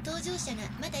搭乗者が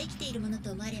まだ生きているもの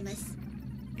と思われます。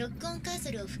ロックオンカー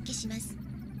ソルを復帰します。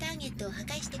ターゲットを破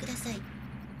壊してください。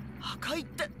破壊っ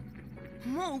て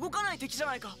もう動かない敵じゃ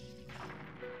ないか。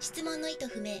質問の意図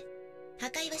不明。破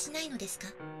壊はしないのですか？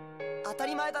当た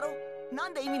り前だろ。な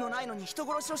んで意味もないのに人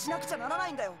殺しをしなくちゃならな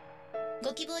いんだよ。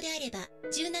ご希望であれば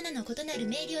17の異なる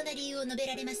明瞭な理由を述べ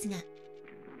られますが、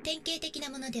典型的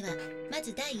なものではま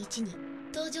ず第一に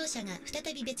搭乗者が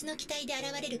再び別の機体で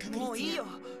現れる確率が。もういいよ。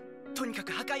とにか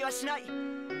く破壊はしない。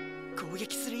攻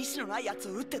撃する意志のないやつ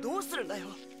を撃ってどうするんだよ。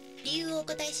理由をお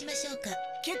答えしましょうか。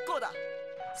結構だ。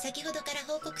先ほどから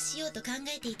報告しようと考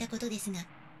えていたことですが、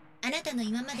あなたの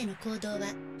今までの行動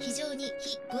は非常に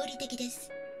非合理的で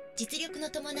す。実力の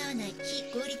伴わない非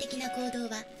合理的な行動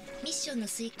はミッションの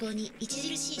遂行に著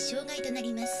しい障害とな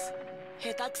ります。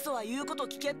下手くそは言うこと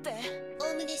聞けって。お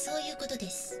おむねそういうことで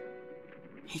す。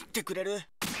言ってくれる。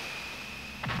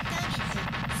ターゲット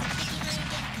索敵範囲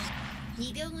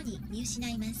変化2秒後に見失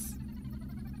います。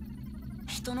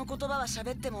人の言葉は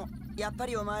喋ってもやっぱ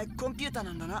りお前コンピューター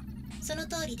なんだな。その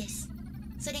通りです。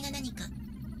それが何か？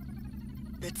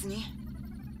別に。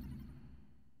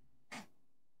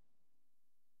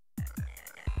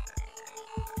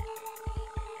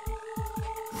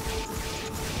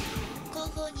後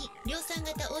方に量産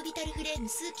型オービタルフレーム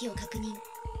数機を確認。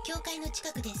境界の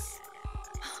近くです。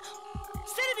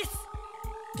セ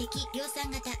ルビス。敵量産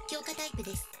型強化タイプ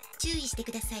です。注意して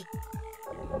ください。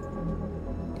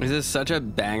This is such a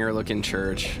banger looking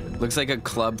church. Looks like a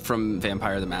club from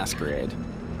Vampire the Masquerade.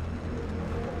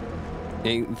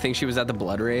 You think she was at the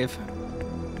Blood Rave?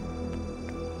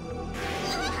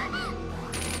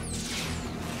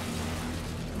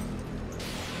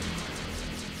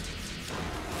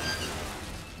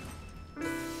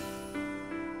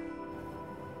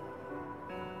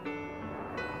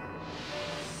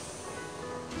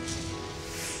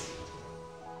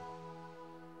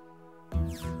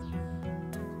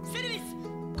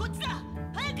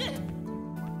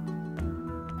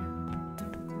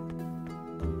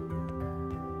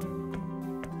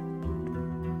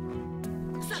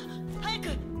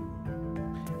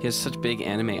 He has such big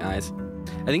anime eyes.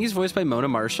 I think he's voiced by Mona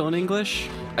Marshall in English.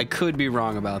 I could be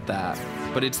wrong about that,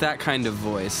 but it's that kind of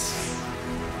voice.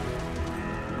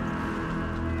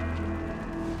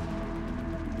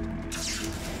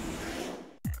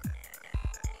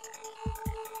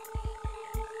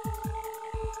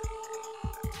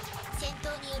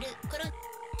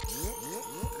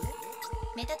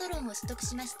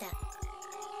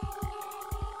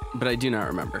 But I do not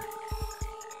remember.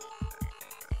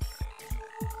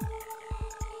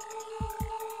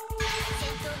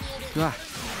 Ah.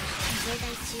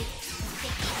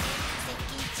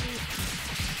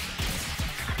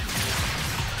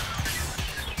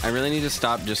 I really need to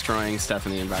stop destroying stuff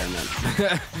in the environment.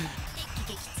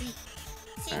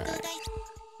 Alright.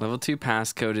 Level 2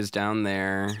 passcode is down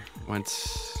there.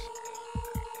 What's...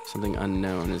 something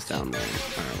unknown is down there.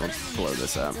 Alright, let's blow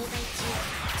this up.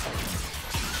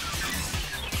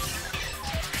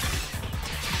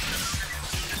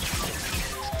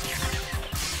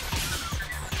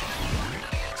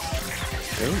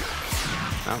 Ooh,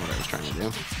 not what I was trying to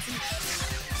do.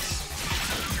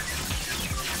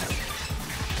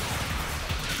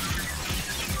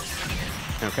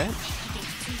 Okay.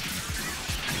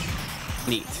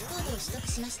 Neat.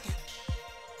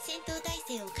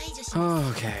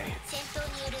 Okay.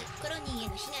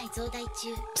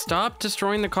 Stop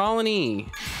destroying the colony.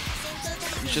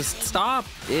 Just stop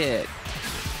it.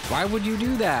 Why would you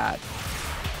do that?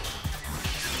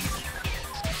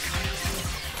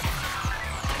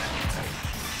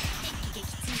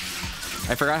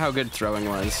 I forgot how good throwing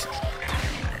was.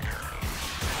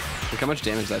 Look how much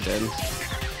damage that did.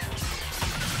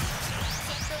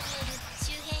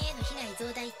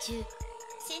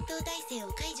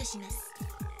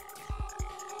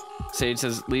 Sage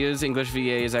says Leo's English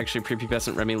VA is actually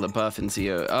prepubescent Remy LaBeouf in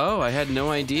Z.O.E. Oh, I had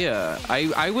no idea. Are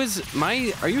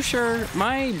you sure?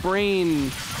 My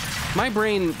brain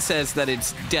says that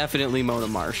it's definitely Mona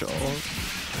Marshall.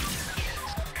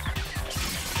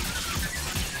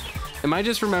 Am I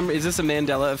just remember? Is this a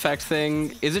Mandela effect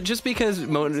thing? Is it just because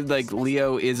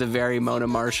Leo is a very Mona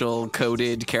Marshall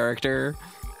coded character?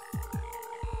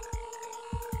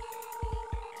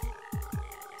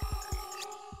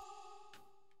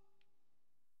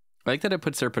 I like that it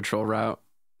puts their patrol route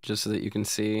just so that you can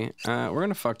see. We're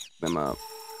gonna fuck them up.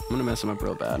 I'm gonna mess them up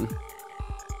real bad.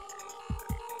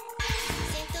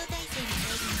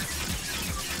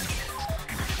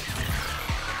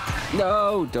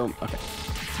 No, don't. Okay.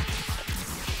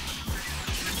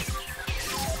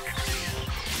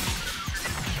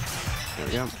 There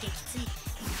we go.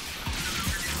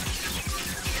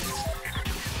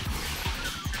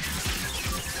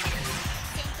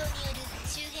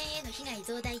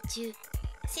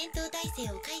 戦闘態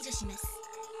勢を解除します。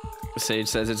 Sage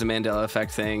says it's a Mandela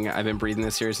effect thing. I've been breathing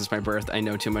this series since my birth. I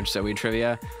know too much Z.O.E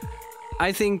trivia.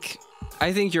 I think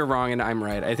you're wrong and I'm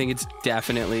right. I think it's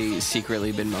definitely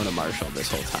secretly been Mona Marshall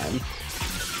this whole time.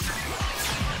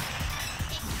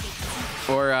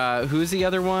 Or who's the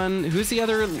other one? Who's the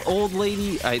other old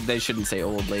lady? They shouldn't say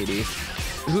old lady.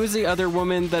 Who's the other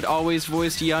woman that always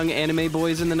voiced young anime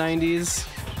boys in the 90s?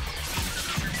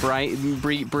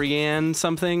 Brienne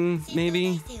something,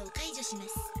 maybe?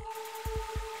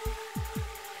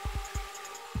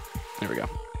 There we go.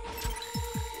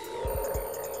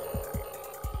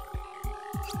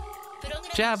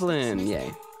 Javelin,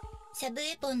 yay. サブウ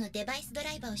ェポンのデバイスド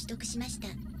ライバーを取得しました。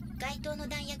該当の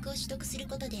弾薬を取得する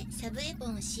ことでサブウェポ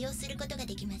ンを使用することが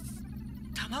できます。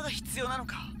弾が必要なの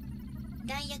か。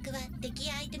弾薬は敵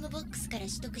やアイテムボックスから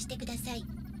取得してください。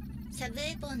サブウ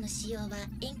ェポンの使用は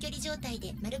遠距離状態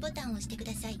で丸ボタンを押してく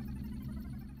ださい。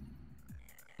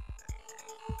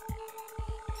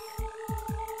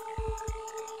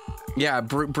Yeah,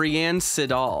 Brienne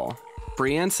Sidal.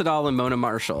 Brienne Sidal and Mona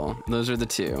Marshall. Those are the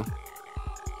two.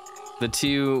 The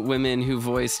two women who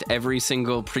voiced every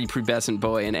single prepubescent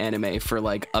boy in anime for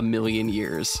like a million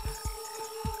years.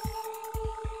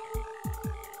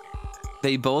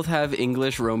 They both have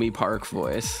English Romy Park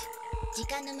voice.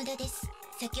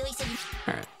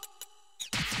 Alright.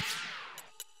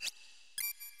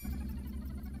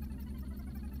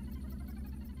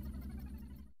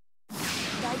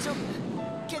 大丈夫？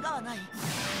怪我はない？や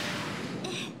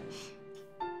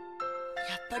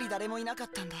っぱり誰もいなかっ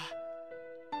たんだ。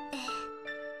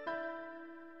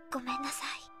ごめんなさ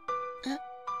い。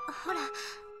ほら、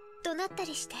怒鳴った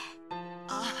りして。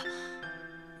ああ、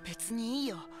別にいい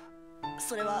よ。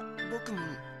それは僕も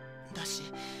だし。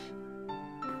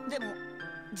でも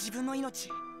自分の命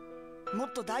も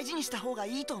っと大事にした方が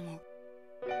いいと思う。うん、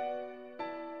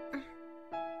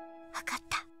分かっ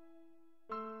た。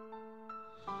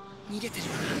逃げてる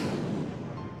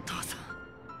父さん。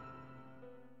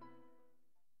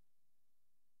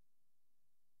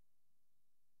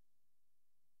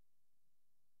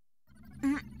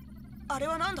あれ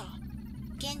はなんだ？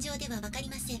現状では分かり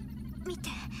ません。見て。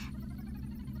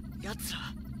奴ら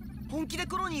本気で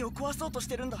コロニーを壊そうとし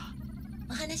てるんだ。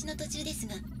お話の途中です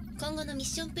が、今後のミッ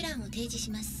ションプランを提示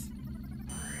します。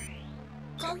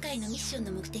今回のミッション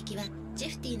の目的はジェ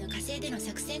フティの火星での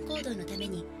作戦行動のため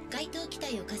に該当機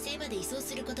体を火星まで移送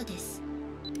することです。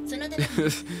そのために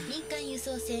民間輸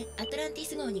送船アトランティ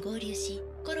ス号に合流し、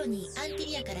コロニーアンティ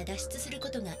リアから脱出するこ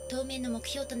とが当面の目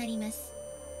標となります。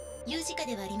有事下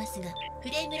ではありますが、フ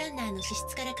レームランナーの資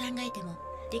質から考えても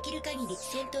できる限り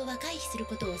戦闘は回避する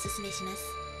ことをお勧めします。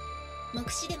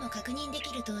目視でも確認で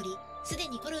きる通り、すで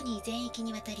にコロニー全域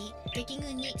にわたり敵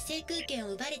軍に制空権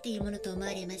を奪われているものと思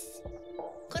われます。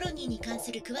コロニーに関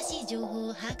する詳しい情報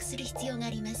を把握する必要が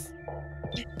あります。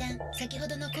一旦先ほ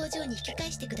どの工場に引き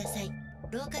返してください。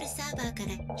ローカルサーバーか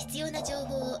ら必要な情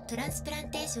報をトランスプラン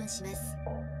テーションします。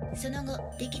その後、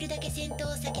できるだけ戦闘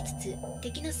を避けつつ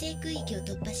敵の制空域を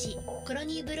突破し、コロ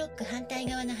ニーブロック反対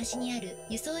側の端にある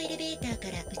輸送エレベーター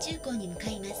から宇宙港に向か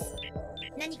います。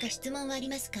何か質問はあり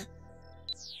ますか？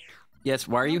 Yes,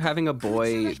 why are you having a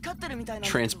boy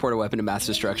transport a weapon of mass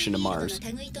destruction to Mars?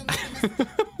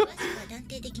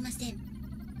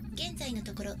 現在の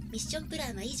ところミッションプ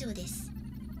ランは以上です。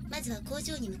まずは工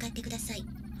場に向かってください。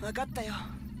分かったよ。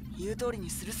言う通りに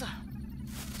するさ。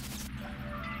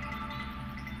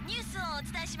ニュースをお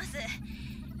伝えします。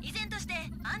依然として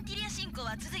アンティリア侵攻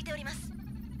は続いております。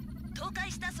倒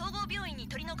壊した総合病院に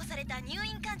取り残された入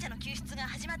院患者の救出が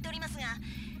始まっておりますが、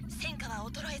戦火は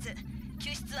衰えず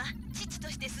救出は遅々と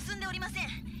して進んでおりません。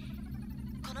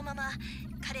このまま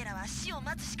彼らは死を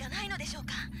待つしかないのでしょう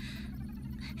か。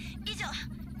以上、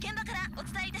現場からお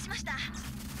伝えいたしました。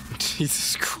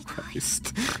 Jesus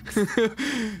Christ.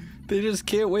 They just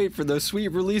can't wait for the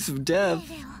sweet release of death.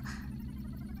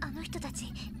 あの人た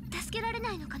ち助けられ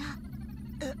ないのかな。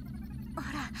ほ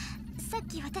ら、さっ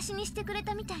き私にしてくれ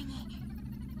たみたいに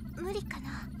無理か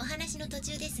な。お話の途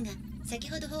中ですが、先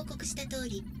ほど報告した通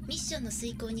りミッションの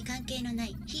遂行に関係のな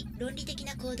い非論理的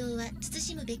な行動は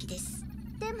慎むべきです。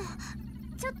でも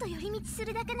ちょっと寄り道す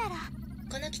るだけなら。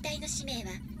この機体の使命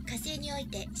は火星におい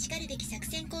てしかるべき作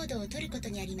戦行動を取ること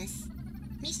にあります。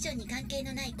ミッションに関係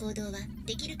のない行動は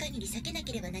できる限り避けな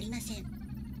ければなりません。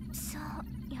そ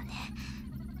うよね。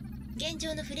現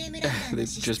状のフレームランナーの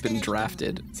資質から見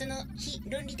てもその非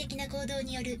論理的な行動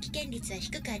による危険率は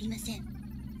低くありません。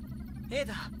エー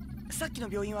ダ、さっきの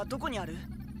病院はどこにある？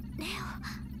レ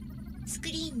オ。スク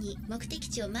リーンに目的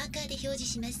地をマーカーで表示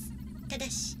します。ただ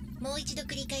しもう一度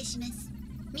繰り返します。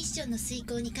ミッションの遂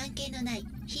行に関係のない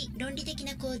非論理的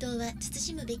な行動は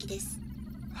慎むべきです。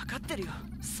分かってるよ、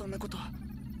そんなこと。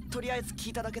とりあえず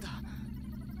聞いただけだ。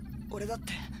俺だっ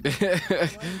て。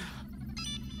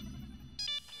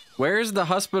Where's the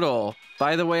hospital?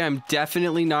 By the way, I'm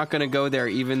definitely not gonna go there,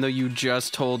 even though you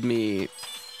just told me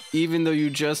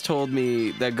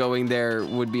that going there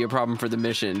would be a problem for the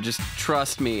mission. Just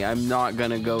trust me, I'm not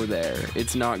gonna go there.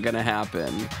 It's not gonna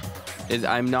happen.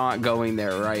 I'm not going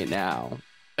there right now.